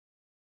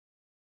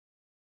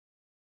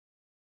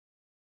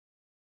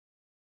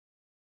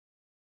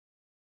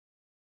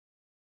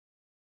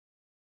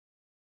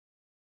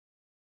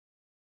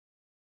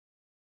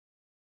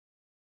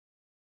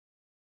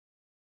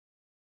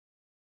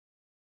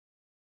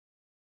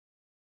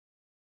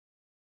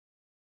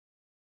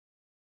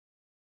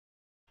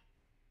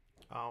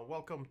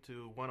Welcome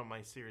to one of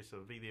my series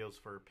of videos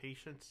for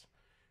patients.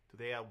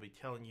 Today I'll be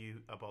telling you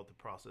about the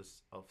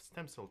process of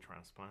stem cell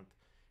transplant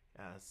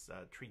as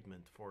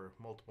treatment for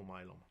multiple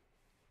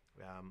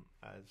myeloma.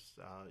 As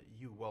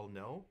you well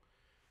know,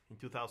 in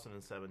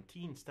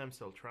 2017, stem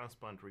cell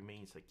transplant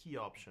remains a key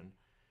option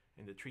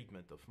in the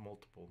treatment of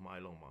multiple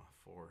myeloma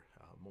for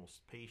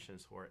most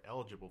patients who are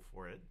eligible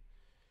for it.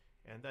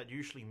 And that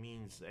usually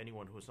means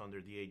anyone who's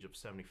under the age of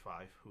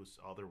 75 who's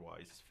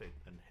otherwise fit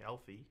and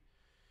healthy.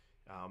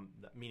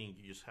 Meaning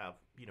you just have,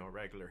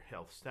 regular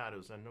health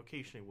status, and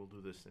occasionally we'll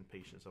do this in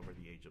patients over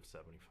the age of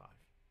 75.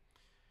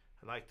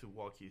 I'd like to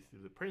walk you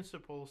through the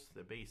principles,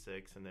 the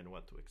basics, and then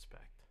what to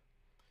expect.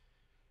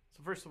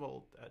 So first of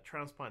all,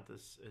 transplant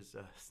is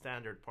a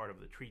standard part of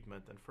the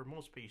treatment, and for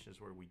most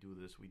patients where we do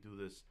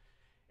this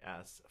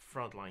as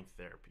frontline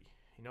therapy.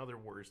 In other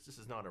words, this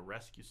is not a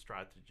rescue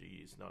strategy,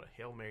 it's not a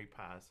Hail Mary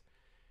pass.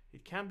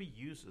 It can be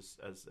used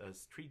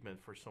as treatment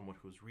for someone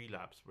who's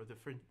relapsed, but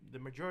the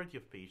majority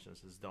of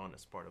patients is done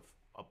as part of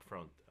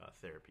upfront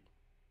therapy.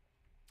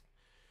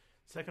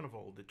 Second of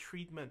all, the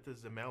treatment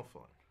is the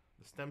melphalan.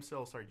 The stem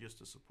cells are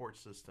just a support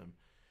system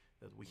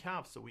that we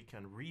have so we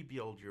can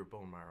rebuild your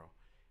bone marrow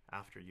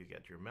after you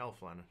get your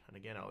melphalan. And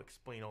again, I'll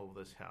explain all of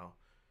this,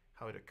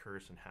 how it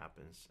occurs and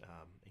happens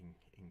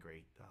in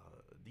great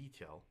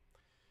detail.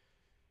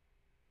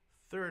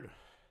 Third,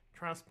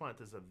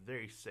 transplant is a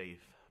very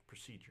safe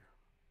procedure.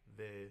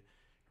 The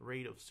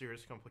rate of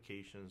serious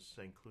complications,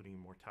 including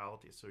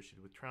mortality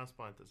associated with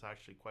transplant, is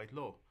actually quite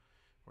low.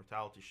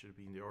 Mortality should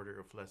be in the order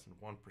of less than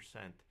 1%,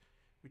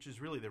 which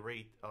is really the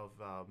rate of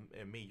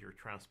major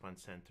transplant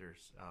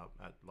centers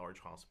at large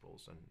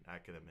hospitals and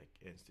academic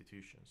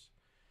institutions.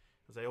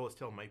 As I always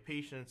tell my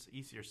patients,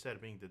 easier said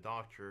being the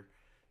doctor,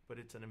 but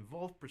it's an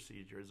involved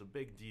procedure, it's a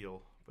big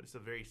deal, but it's a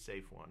very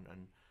safe one.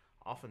 And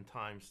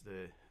oftentimes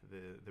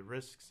the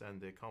risks and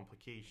the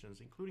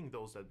complications, including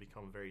those that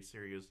become very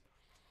serious,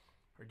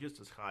 are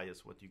just as high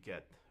as what you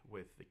get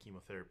with the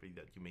chemotherapy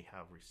that you may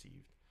have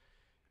received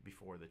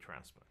before the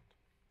transplant.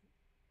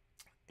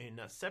 In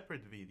a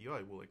separate video,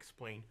 I will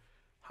explain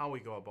how we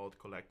go about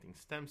collecting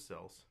stem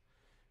cells,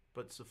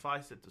 but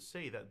suffice it to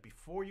say that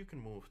before you can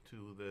move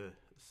to the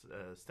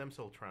stem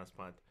cell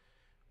transplant,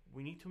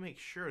 we need to make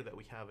sure that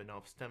we have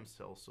enough stem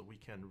cells so we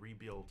can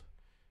rebuild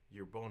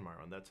your bone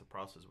marrow, and that's a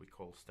process we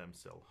call stem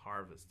cell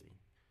harvesting.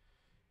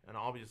 And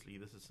obviously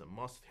this is a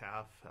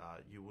must-have.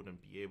 You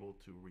wouldn't be able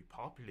to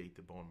repopulate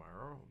the bone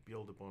marrow,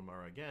 build the bone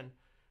marrow again,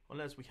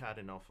 unless we had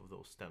enough of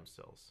those stem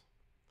cells.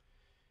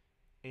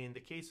 In the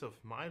case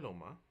of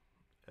myeloma,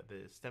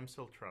 the stem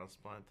cell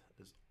transplant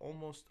is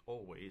almost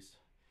always,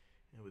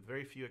 and with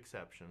very few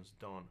exceptions,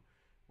 done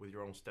with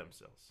your own stem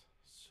cells.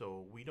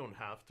 So we don't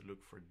have to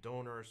look for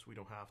donors, we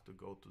don't have to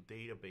go to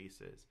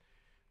databases.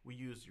 We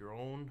use your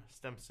own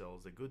stem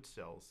cells, the good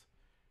cells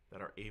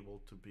that are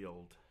able to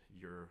build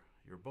your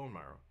bone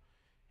marrow.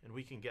 And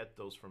we can get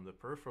those from the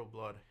peripheral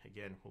blood.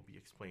 Again, will be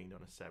explained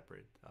on a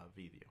separate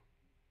video.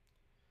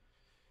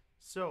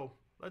 So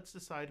let's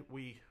decide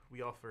we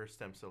offer a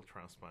stem cell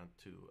transplant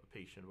to a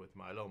patient with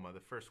myeloma. The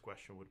first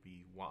question would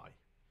be why?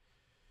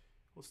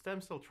 Well, stem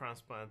cell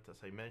transplant,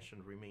 as I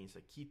mentioned, remains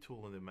a key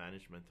tool in the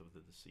management of the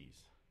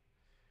disease.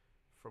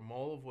 From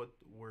all of what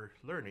we're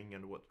learning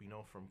and what we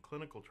know from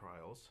clinical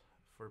trials,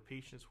 for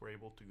patients who are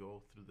able to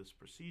go through this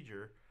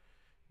procedure,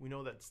 we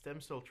know that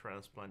stem cell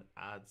transplant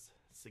adds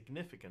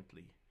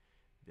significantly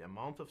the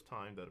amount of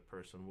time that a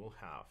person will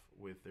have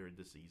with their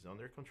disease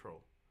under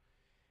control,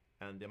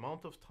 and the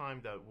amount of time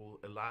that will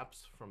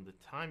elapse from the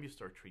time you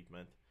start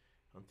treatment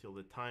until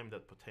the time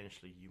that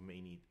potentially you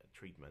may need a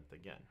treatment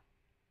again.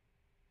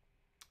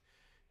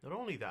 Not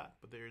only that,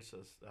 but there's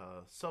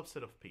a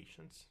subset of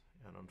patients,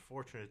 and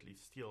unfortunately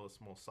still a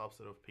small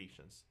subset of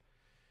patients,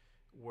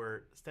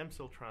 where stem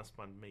cell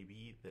transplant may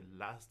be the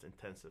last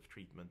intensive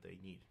treatment they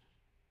need.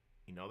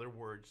 In other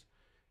words,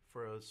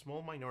 for a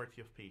small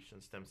minority of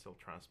patients, stem cell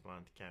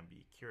transplant can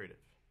be curative.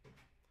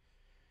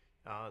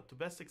 To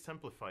best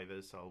exemplify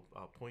this,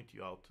 I'll point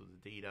you out to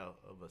the data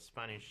of a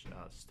Spanish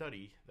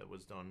study that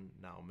was done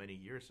now many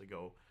years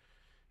ago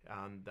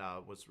and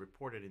was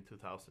reported in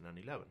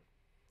 2011.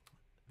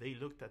 They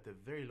looked at the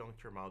very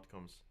long-term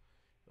outcomes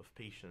of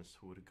patients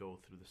who would go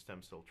through the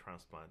stem cell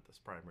transplant as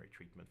primary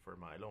treatment for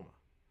myeloma.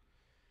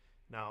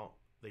 Now,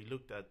 they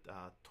looked at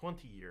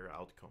 20-year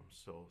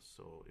outcomes.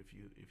 So if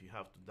you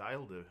have to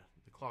dial the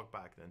clock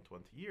back then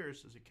 20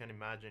 years, as you can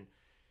imagine,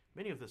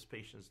 many of these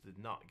patients did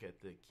not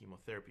get the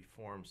chemotherapy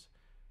forms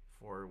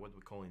for what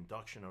we call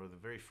induction, or the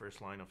very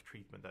first line of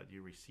treatment that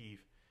you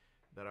receive,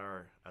 that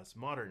are as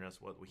modern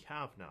as what we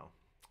have now.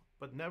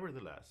 But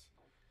nevertheless,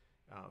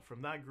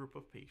 from that group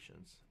of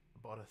patients,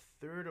 about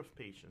a third of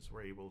patients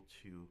were able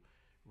to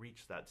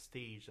reach that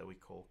stage that we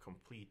call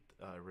complete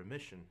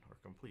remission or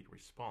complete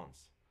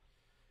response.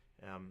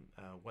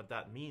 What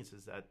that means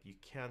is that you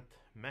can't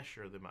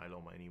measure the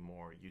myeloma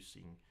anymore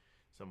using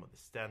some of the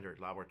standard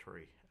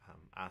laboratory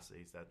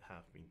assays that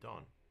have been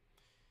done.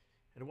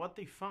 And what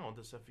they found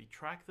is that if we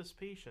track these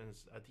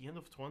patients at the end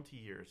of 20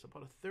 years,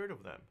 about a third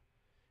of them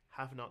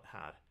have not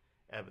had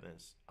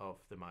evidence of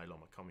the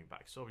myeloma coming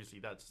back. So obviously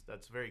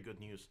that's very good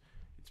news.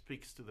 It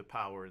speaks to the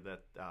power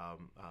that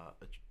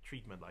a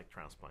treatment like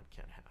transplant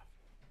can have.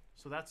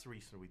 So that's the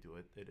reason we do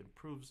it. It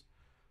improves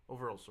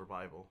overall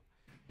survival,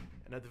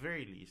 and at the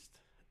very least,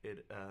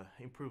 it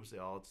improves the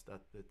odds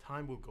that the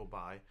time will go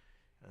by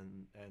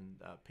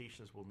and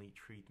patients will need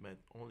treatment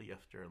only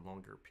after a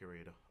longer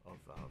period of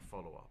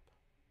follow-up.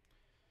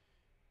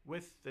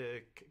 With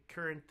the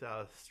current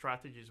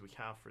strategies we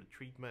have for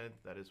treatment,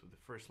 that is with the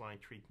first-line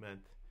treatment,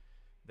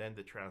 then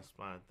the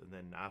transplant, and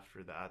then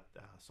after that,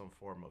 some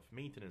form of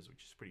maintenance,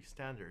 which is pretty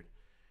standard,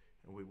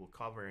 and we will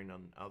cover in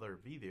another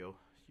video,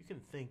 you can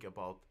think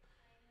about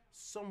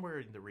somewhere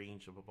in the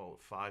range of about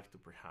 5 to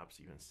perhaps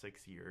even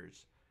 6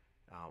 years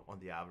on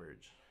the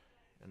average.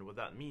 And what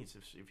that means,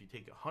 if you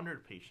take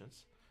 100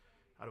 patients,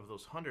 out of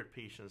those 100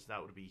 patients,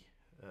 that would be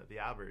the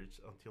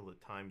average until the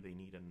time they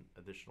need an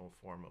additional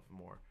form of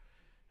more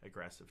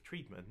aggressive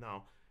treatment.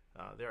 Now,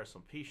 there are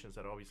some patients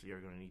that obviously are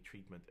going to need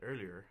treatment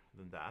earlier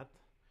than that,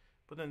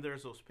 but then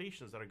there's those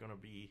patients that are going to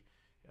be,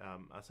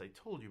 as I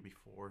told you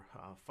before,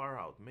 far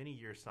out, many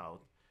years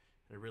out,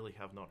 and really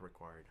have not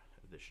required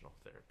additional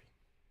therapy.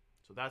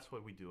 So that's why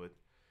we do it.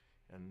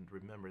 And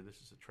remember, this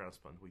is a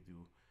transplant we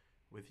do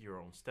with your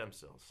own stem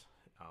cells.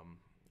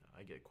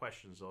 I get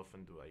questions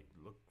often, do I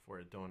look for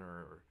a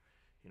donor, or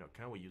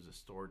can we use a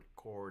stored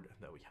cord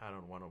that we had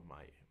on one of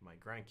my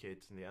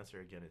grandkids? And the answer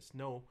again is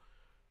no.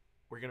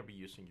 We're going to be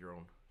using your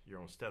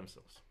own stem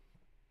cells.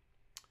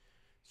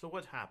 So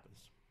what happens?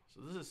 So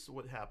this is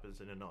what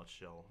happens in a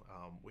nutshell.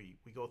 We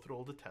go through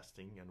all the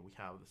testing and we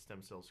have the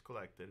stem cells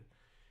collected,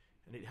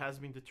 and it has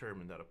been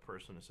determined that a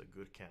person is a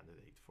good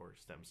candidate for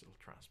stem cell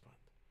transplant.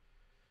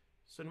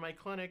 So in my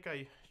clinic,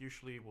 I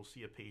usually will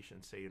see a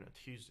patient, say, on a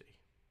Tuesday.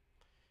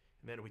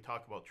 And then we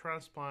talk about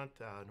transplant,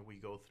 and we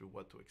go through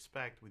what to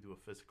expect. We do a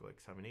physical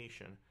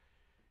examination.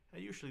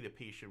 And usually the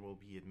patient will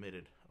be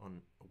admitted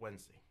on a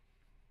Wednesday.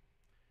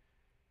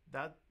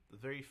 That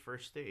very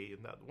first day,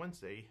 and that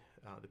Wednesday,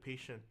 the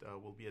patient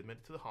will be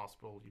admitted to the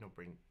hospital,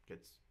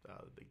 gets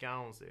the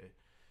gowns,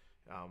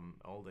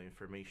 all the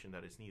information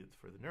that is needed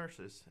for the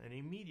nurses. And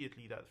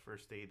immediately that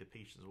first day, the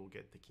patients will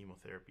get the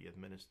chemotherapy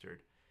administered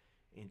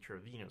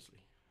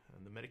intravenously.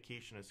 And the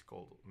medication is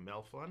called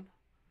melphalan,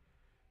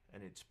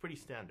 and it's pretty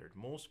standard.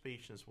 Most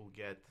patients will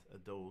get a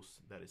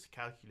dose that is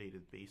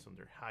calculated based on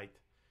their height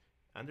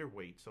and their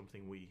weight,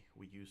 something we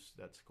use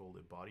that's called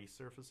a body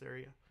surface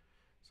area.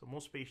 So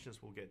most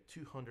patients will get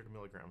 200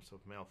 milligrams of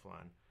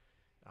melphalan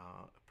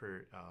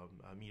per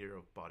meter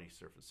of body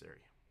surface area.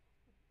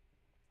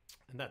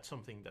 And that's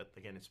something that,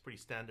 again, is pretty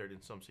standard.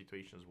 In some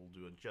situations, we'll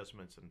do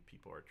adjustments and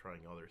people are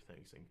trying other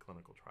things in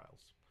clinical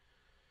trials.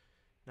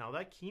 Now,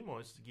 that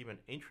chemo is given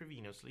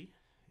intravenously.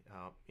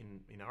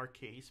 In our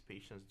case,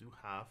 patients do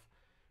have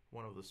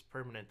one of those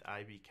permanent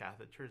IV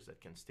catheters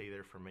that can stay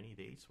there for many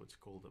days, what's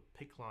called a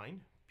PICC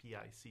line,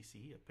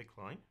 P-I-C-C, a PICC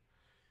line.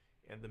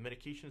 And the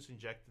medication is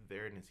injected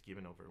there and it's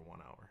given over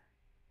 1 hour.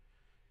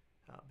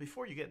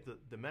 Before you get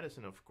the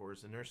medicine, of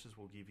course, the nurses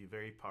will give you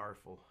very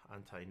powerful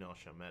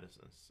anti-nausea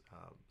medicines.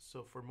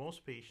 So for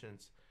most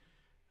patients,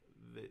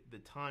 the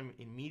time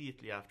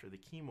immediately after the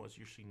chemo is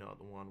usually not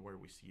the one where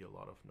we see a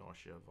lot of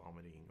nausea,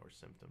 vomiting, or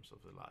symptoms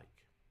of the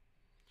like.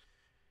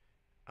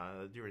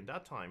 During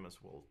that time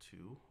as well,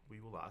 too, we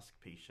will ask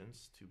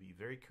patients to be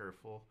very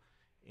careful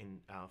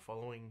in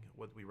following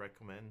what we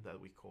recommend that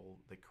we call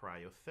the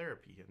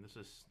cryotherapy, and this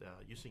is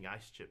using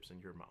ice chips in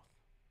your mouth.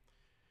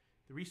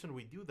 The reason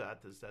we do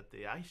that is that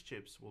the ice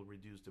chips will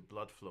reduce the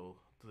blood flow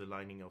to the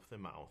lining of the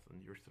mouth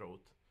and your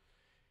throat.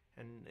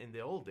 And in the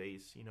old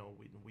days,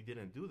 we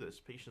didn't do this.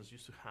 Patients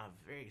used to have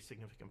very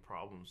significant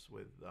problems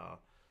with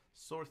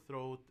sore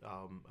throat,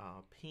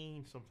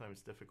 pain,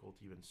 sometimes difficult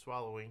even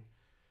swallowing.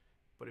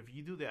 But if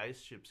you do the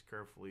ice chips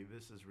carefully,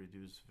 this is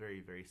reduced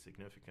very, very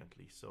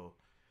significantly. So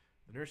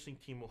the nursing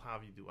team will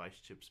have you do ice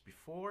chips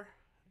before,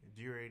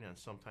 during, and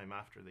sometime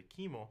after the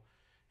chemo.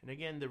 And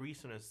again, the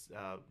reason is,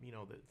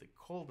 the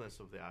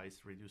coldness of the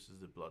ice reduces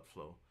the blood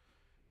flow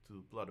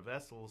to blood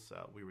vessels.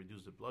 We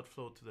reduce the blood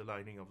flow to the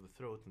lining of the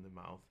throat and the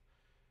mouth,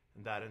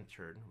 and that in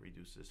turn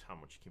reduces how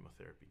much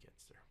chemotherapy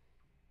gets there.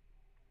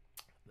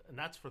 And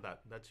that's for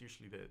that. That's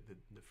usually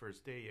the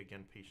first day.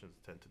 Again, patients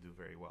tend to do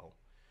very well.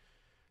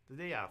 The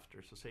day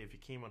after, so say if you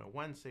came on a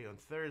Wednesday, on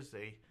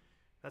Thursday,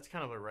 that's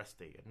kind of a rest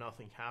day and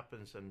nothing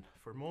happens, and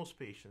for most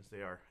patients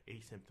they are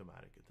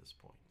asymptomatic at this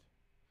point.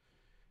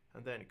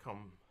 And then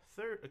come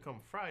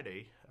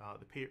Friday,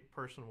 the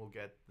person will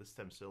get the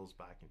stem cells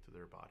back into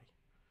their body.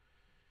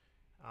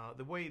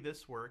 The way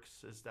this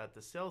works is that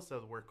the cells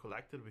that were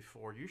collected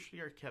before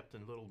usually are kept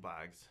in little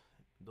bags.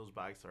 Those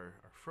bags are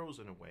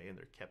frozen away and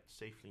they're kept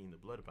safely in the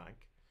blood bank,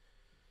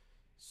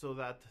 so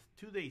that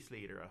 2 days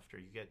later, after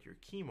you get your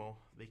chemo,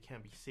 they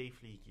can be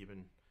safely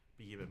given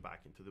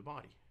back into the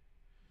body.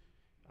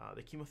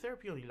 The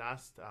chemotherapy only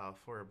lasts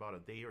for about a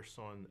day or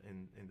so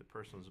in the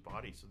person's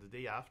body. So the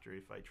day after,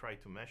 if I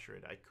tried to measure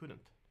it, I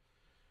couldn't.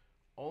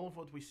 All of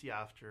what we see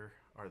after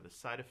are the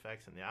side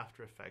effects and the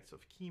after effects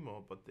of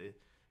chemo, but the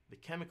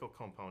chemical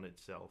compound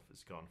itself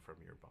is gone from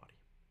your body.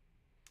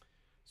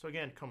 So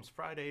again, comes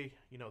Friday,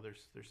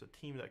 there's a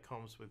team that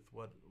comes with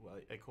what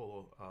I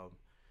call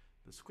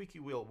the squeaky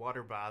wheel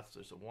water baths.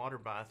 There's a water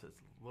bath, there's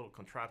a little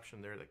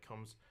contraption there that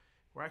comes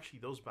where actually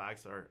those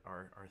bags are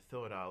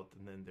thawed out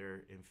and then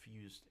they're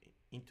infused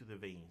into the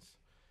veins.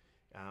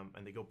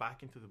 And they go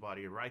back into the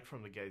body right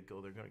from the get-go.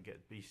 They're going to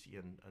get busy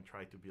and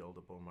try to build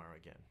the bone marrow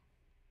again.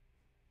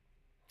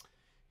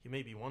 You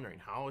may be wondering,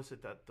 how is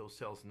it that those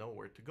cells know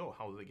where to go?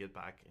 How do they get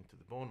back into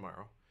the bone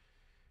marrow?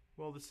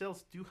 Well, the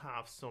cells do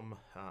have some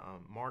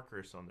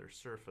markers on their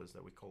surface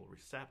that we call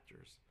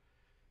receptors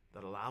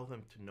that allow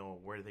them to know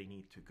where they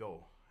need to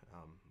go.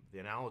 The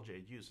analogy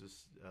I use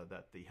is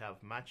that they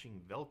have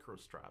matching Velcro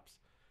straps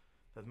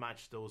that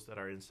match those that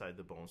are inside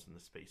the bones in the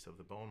space of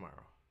the bone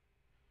marrow.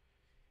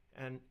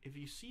 And if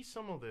you see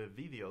some of the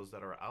videos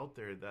that are out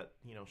there that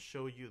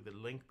show you the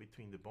link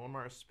between the bone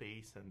marrow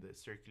space and the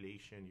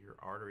circulation, your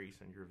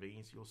arteries and your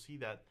veins, you'll see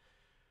that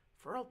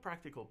for all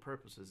practical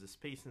purposes, the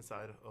space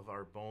inside of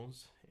our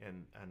bones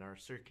and our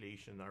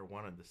circulation are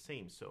one and the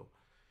same. So,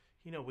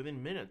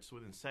 within minutes,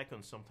 within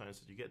seconds, sometimes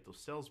as you get those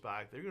cells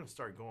back, they're going to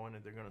start going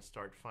and they're going to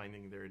start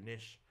finding their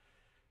niche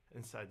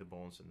inside the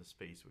bones in the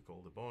space we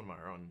call the bone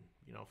marrow. And,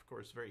 of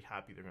course, very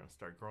happy they're going to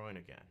start growing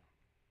again.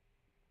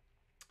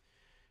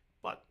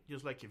 But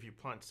just like if you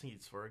plant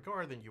seeds for a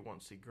garden, you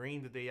won't see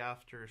grain the day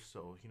after.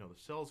 So, the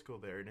cells go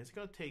there and it's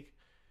going to take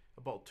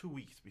about 2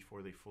 weeks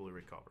before they fully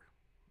recover.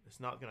 It's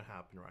not going to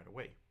happen right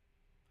away.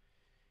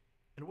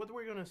 And what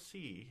we're going to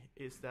see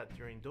is that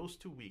during those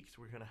 2 weeks,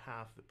 we're going to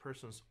have the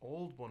person's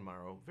old bone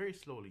marrow very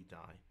slowly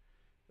die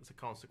as a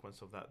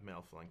consequence of that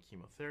melphalan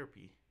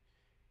chemotherapy.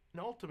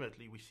 And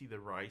ultimately, we see the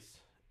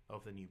rise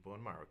of the new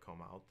bone marrow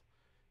come out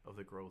of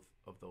the growth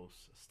of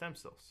those stem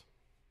cells.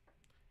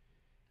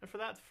 And for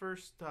that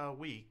first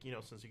week,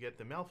 since you get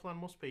the melphalan,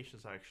 most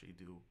patients actually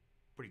do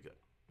pretty good.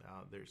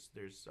 There's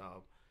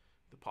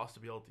the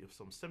possibility of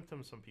some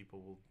symptoms. Some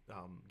people will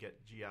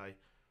get GI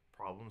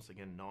problems,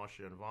 again,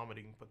 nausea and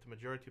vomiting, but the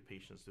majority of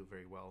patients do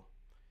very well.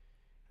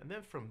 And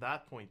then from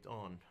that point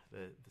on,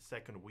 the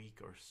second week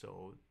or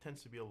so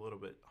tends to be a little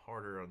bit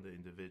harder on the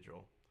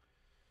individual.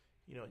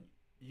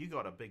 You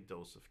got a big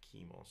dose of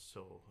chemo,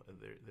 so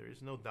there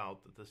is no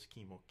doubt that this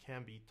chemo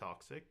can be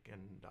toxic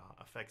and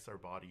affects our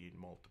body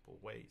in multiple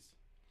ways.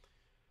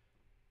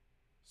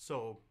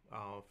 So,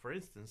 for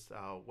instance,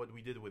 what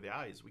we did with the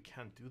eyes, we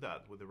can't do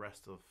that with the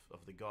rest of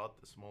the gut,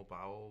 the small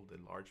bowel, the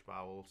large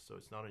bowel. So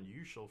it's not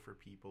unusual for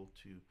people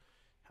to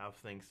have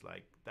things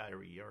like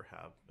diarrhea or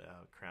have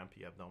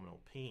crampy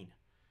abdominal pain.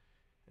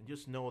 And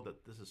just know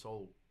that this is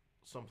all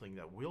something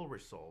that will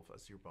resolve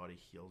as your body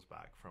heals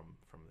back from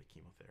the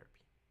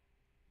chemotherapy.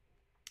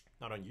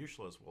 Not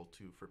unusual as well,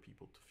 too, for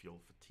people to feel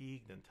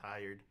fatigued and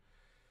tired.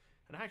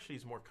 And actually,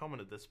 it's more common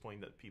at this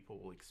point that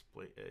people will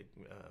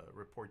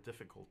report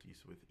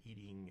difficulties with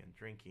eating and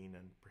drinking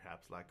and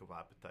perhaps lack of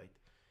appetite.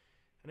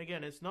 And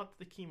again, it's not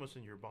the chemo's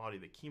in your body.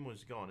 The chemo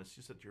is gone. It's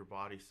just that your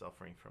body's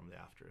suffering from the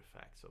after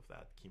effects of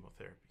that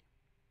chemotherapy.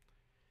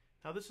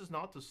 Now, this is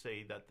not to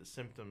say that the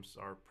symptoms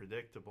are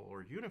predictable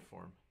or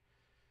uniform.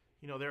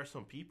 There are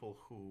some people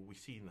who we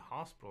see in the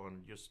hospital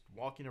and just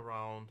walking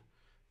around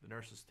the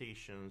nurse's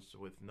stations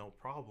with no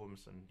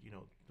problems and,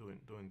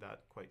 doing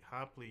that quite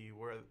happily,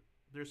 where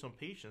there's some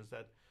patients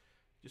that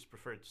just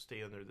prefer to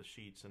stay under the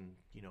sheets and,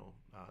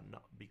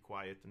 not be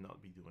quiet and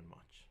not be doing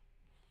much.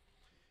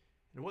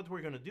 And what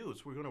we're going to do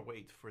is we're going to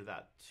wait for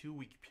that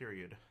 2-week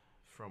period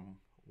from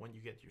when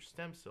you get your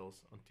stem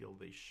cells until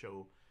they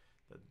show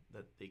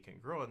that they can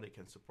grow and they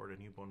can support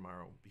a new bone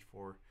marrow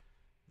before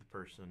the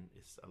person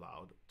is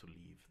allowed to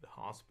leave the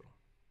hospital.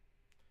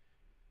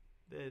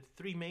 The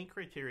 3 main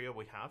criteria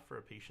we have for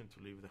a patient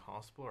to leave the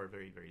hospital are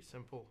very, very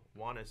simple.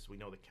 1 is we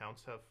know the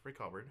counts have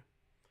recovered.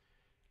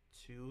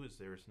 2 is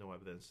there is no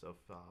evidence of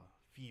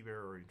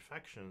fever or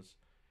infections.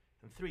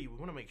 And 3, we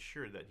want to make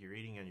sure that you're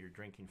eating and you're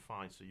drinking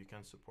fine so you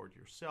can support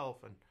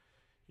yourself. And,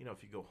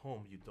 if you go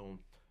home, you don't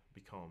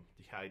become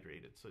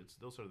dehydrated. So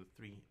those are the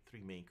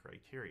three main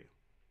criteria.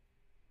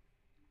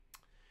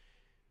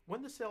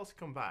 When the cells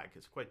come back,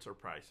 it's quite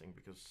surprising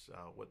because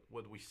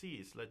what we see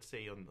is, let's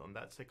say on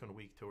that second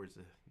week, towards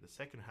the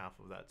second half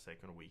of that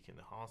second week in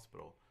the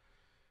hospital,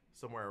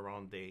 somewhere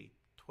around day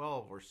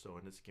 12 or so,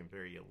 and this can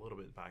vary a little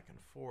bit back and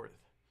forth,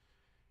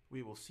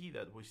 we will see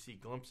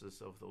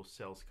glimpses of those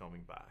cells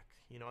coming back.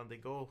 And they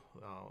go,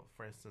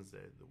 for instance,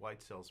 the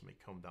white cells may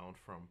come down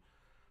from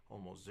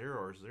almost 0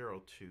 or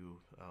 0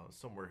 to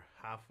somewhere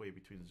halfway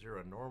between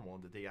 0 and normal,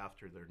 and the day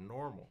after they're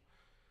normal.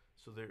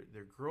 So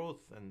their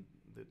growth and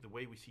the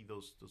way we see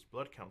those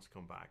blood counts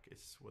come back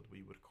is what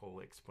we would call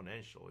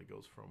exponential. It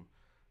goes from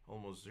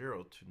almost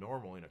 0 to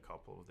normal in a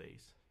couple of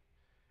days.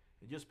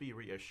 And just be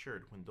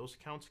reassured, when those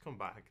counts come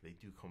back, they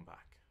do come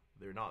back.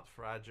 They're not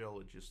fragile.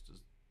 It just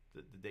is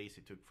the days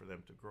it took for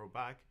them to grow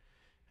back.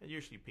 And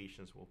usually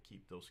patients will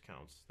keep those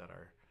counts that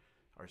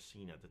are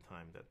seen at the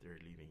time that they're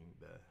leaving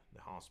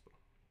the hospital.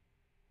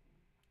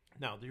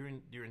 Now,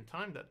 during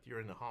time that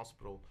you're in the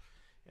hospital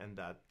and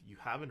that you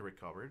haven't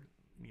recovered,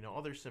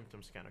 other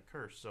symptoms can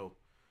occur. So,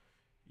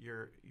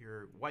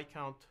 your white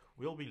count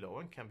will be low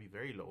and can be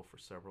very low for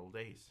several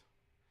days.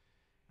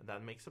 And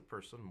that makes a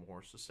person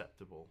more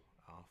susceptible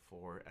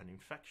for an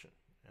infection.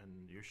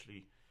 And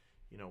usually,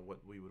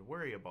 what we would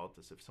worry about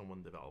is if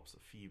someone develops a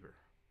fever.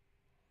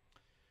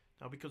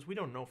 Now, because we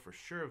don't know for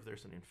sure if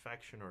there's an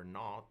infection or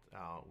not,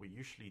 we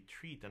usually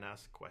treat and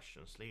ask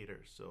questions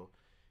later. So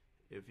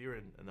if you're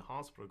in the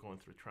hospital going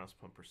through a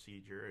transplant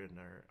procedure and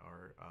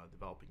are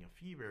developing a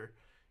fever,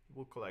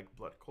 we'll collect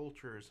blood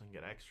cultures and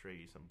get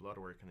x-rays and blood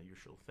work and the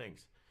usual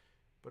things.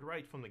 But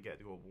right from the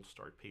get-go, we'll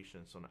start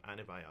patients on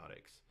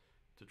antibiotics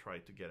to try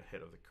to get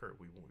ahead of the curve.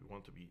 We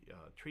want to be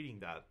treating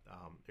that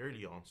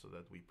early on so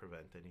that we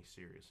prevent any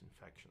serious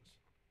infections.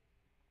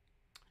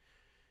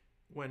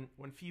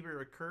 When fever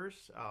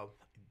occurs,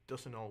 it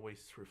doesn't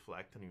always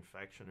reflect an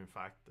infection. In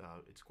fact,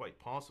 it's quite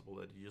possible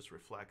that it just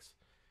reflects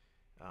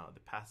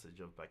the passage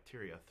of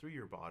bacteria through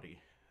your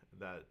body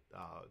that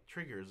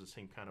triggers the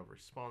same kind of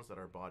response that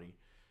our body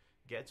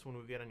gets when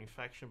we get an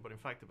infection. But in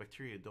fact, the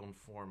bacteria don't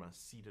form a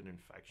seeded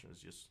infection.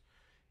 It's just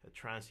a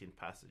transient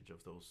passage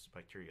of those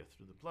bacteria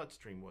through the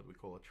bloodstream, what we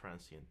call a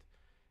transient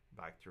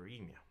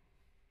bacteremia.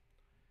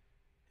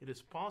 It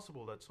is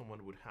possible that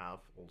someone would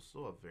have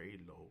also a very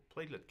low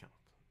platelet count.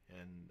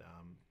 And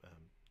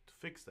to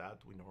fix that,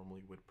 we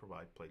normally would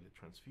provide platelet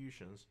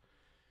transfusions.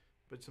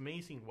 But it's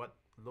amazing what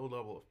low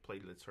level of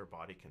platelets our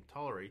body can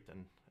tolerate.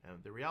 And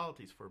the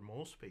reality is for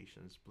most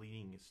patients,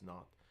 bleeding is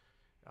not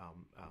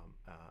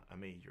a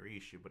major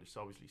issue, but it's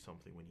obviously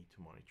something we need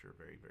to monitor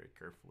very, very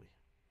carefully.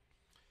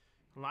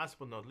 And last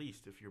but not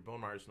least, if your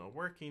bone marrow is not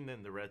working,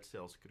 then the red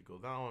cells could go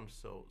down.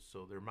 So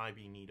there might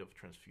be need of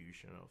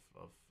transfusion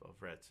of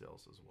red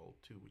cells as well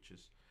too, which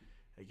is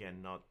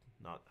again not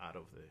out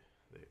of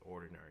the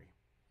ordinary.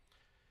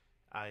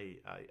 I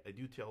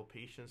do tell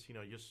patients,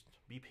 just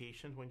be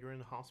patient when you're in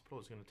the hospital.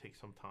 It's going to take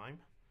some time.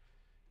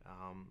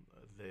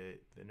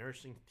 The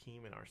nursing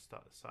team in our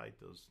site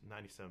does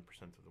 97%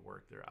 of the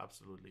work. They're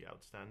absolutely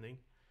outstanding.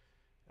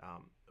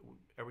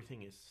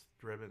 Everything is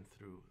driven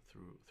through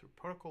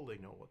protocol. They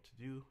know what to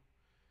do,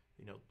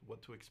 they know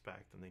what to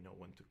expect, and they know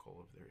when to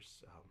call if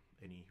there's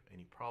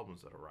any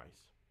problems that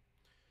arise.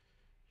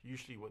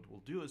 Usually what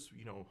we'll do is,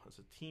 as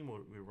a team,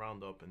 we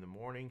round up in the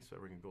morning, so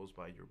everyone goes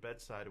by your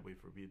bedside.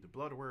 We've reviewed the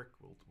blood work.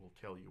 We'll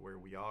tell you where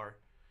we are,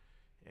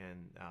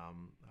 and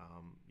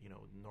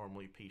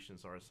normally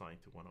patients are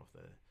assigned to one of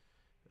the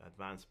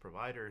advanced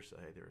providers,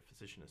 either a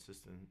physician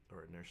assistant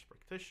or a nurse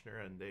practitioner,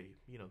 and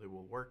they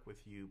will work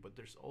with you, but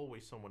there's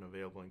always someone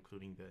available,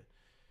 including the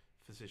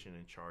physician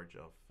in charge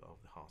of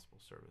the hospital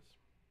service.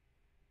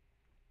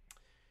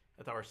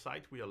 At our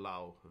site, we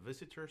allow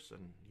visitors,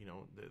 and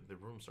the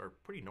rooms are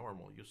pretty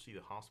normal. You'll see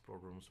the hospital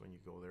rooms when you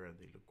go there, and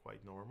they look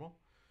quite normal.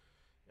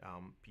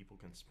 People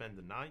can spend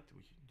the night.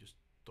 We just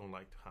don't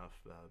like to have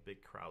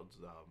big crowds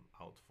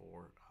out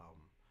for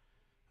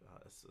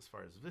as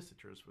far as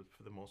visitors, but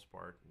for the most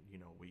part, we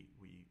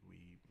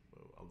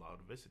allow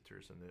the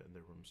visitors, and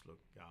the rooms look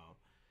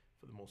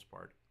for the most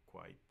part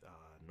quite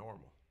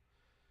normal.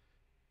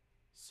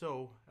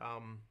 So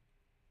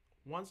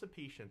once a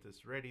patient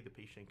is ready, the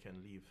patient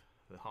can leave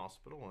the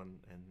hospital, and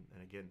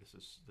again, this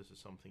is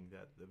something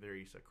that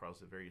varies across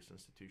the various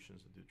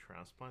institutions that do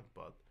transplant.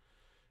 But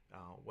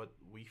what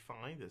we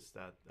find is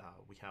that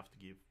we have to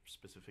give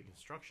specific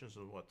instructions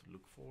on what to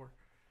look for.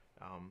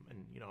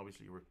 And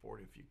obviously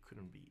report if you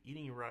couldn't be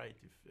eating right,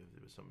 if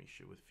there was some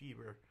issue with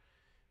fever.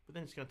 But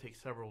then it's going to take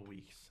several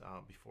weeks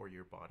before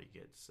your body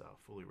gets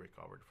fully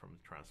recovered from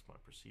the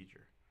transplant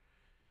procedure.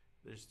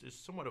 There's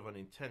somewhat of an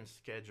intense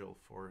schedule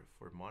for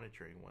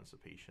monitoring once a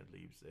patient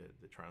leaves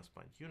the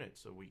transplant unit.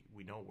 So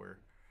we know we're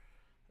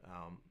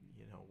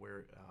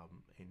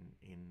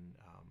in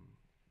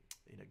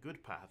a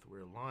good path.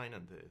 We're aligned,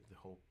 and the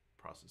whole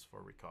process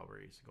for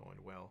recovery is going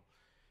well.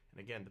 And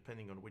again,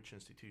 depending on which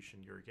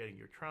institution you're getting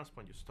your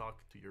transplant, you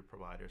talk to your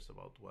providers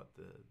about what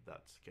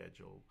that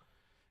schedule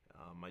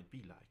might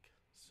be like.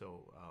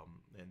 So,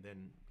 and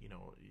then,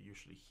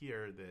 usually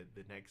here,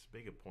 the next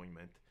big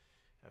appointment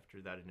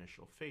after that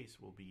initial phase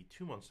will be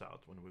 2 months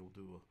out, when we will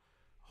do a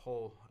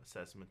whole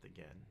assessment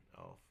again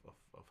of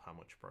how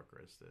much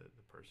progress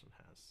the person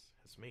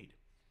has made.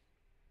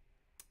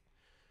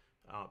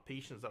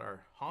 Patients that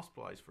are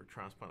hospitalized for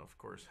transplant, of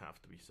course, have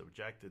to be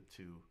subjected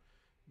to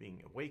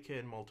being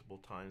awakened multiple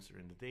times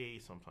during the day,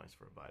 sometimes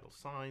for vital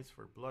signs,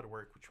 for blood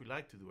work, which we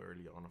like to do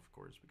early on, of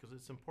course, because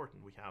it's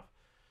important we have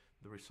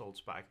the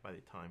results back by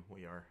the time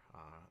we are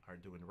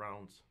doing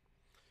rounds.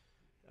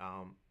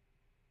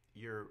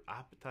 Your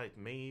appetite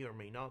may or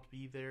may not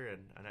be there,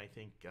 and I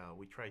think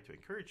we try to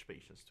encourage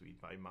patients to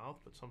eat by mouth,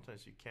 but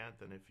sometimes you can't,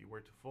 and if you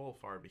were to fall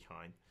far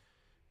behind,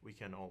 we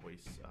can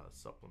always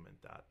supplement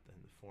that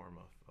in the form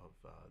of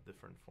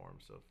different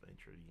forms of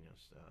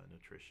intravenous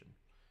nutrition.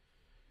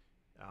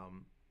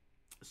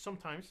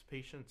 Sometimes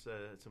patients,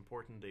 it's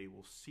important, they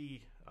will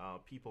see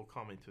people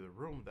come into the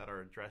room that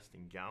are dressed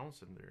in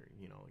gowns, and their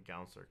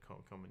gowns are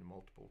come in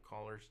multiple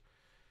colors.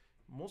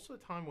 Most of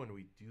the time when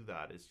we do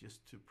that, it's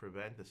just to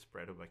prevent the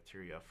spread of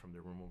bacteria from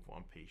the room of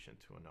one patient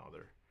to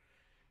another.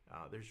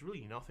 There's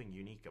really nothing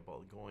unique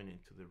about going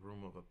into the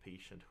room of a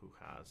patient who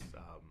has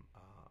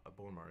a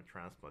bone marrow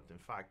transplant. In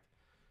fact,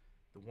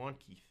 the one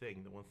key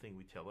thing, the one thing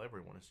we tell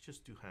everyone is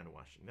just do hand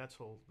washing. That's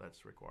all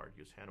that's required,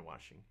 just hand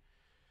washing.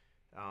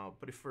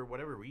 But if for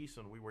whatever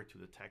reason we were to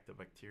detect a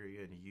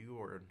bacteria in you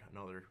or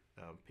another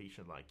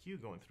patient like you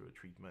going through a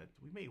treatment,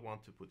 we may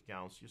want to put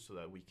gowns just so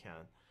that we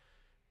can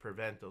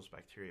prevent those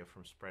bacteria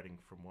from spreading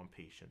from one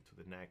patient to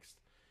the next.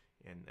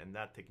 And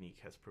that technique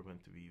has proven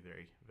to be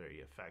very,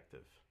 very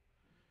effective.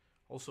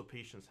 Also,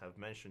 patients have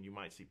mentioned you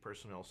might see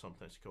personnel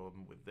sometimes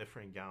come with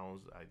different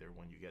gowns, either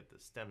when you get the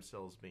stem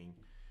cells being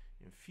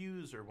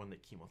infused or when the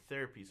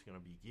chemotherapy is going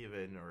to be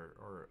given,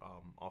 or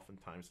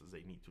oftentimes as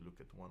they need to look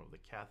at one of the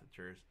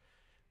catheters.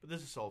 But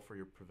this is all for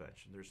your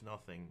prevention. There's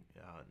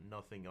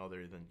nothing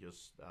other than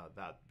just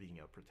that being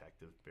a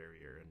protective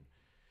barrier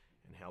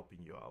and helping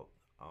you out.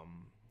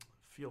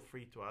 Feel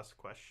free to ask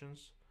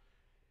questions.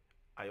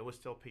 I always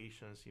tell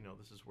patients,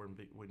 this is where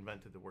we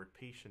invented the word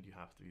patient. You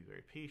have to be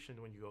very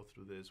patient when you go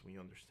through this. We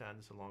understand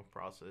it's a long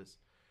process.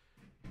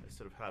 I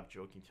sort of have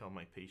joking, tell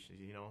my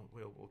patients,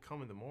 we'll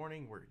come in the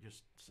morning. We're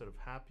just sort of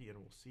happy, and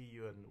we'll see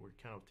you, and we're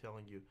kind of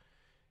telling you,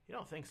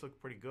 things look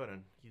pretty good,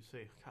 and you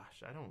say,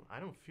 gosh, I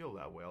don't feel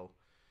that well.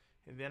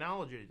 And the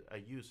analogy I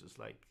use is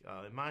like,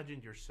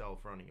 imagine yourself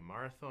running a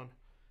marathon.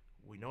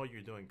 We know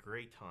you're doing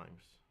great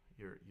times.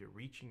 You're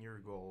reaching your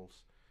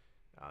goals.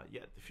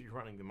 Yet, if you're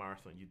running the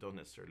marathon, you don't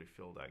necessarily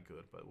feel that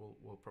good, but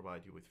we'll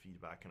provide you with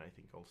feedback, and I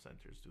think all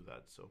centers do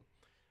that. So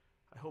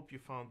I hope you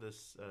found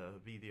this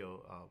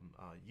video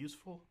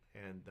useful,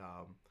 and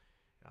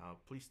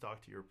please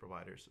talk to your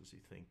providers as you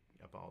think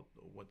about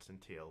what's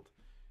entailed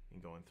in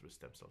going through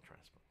stem cell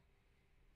transplant.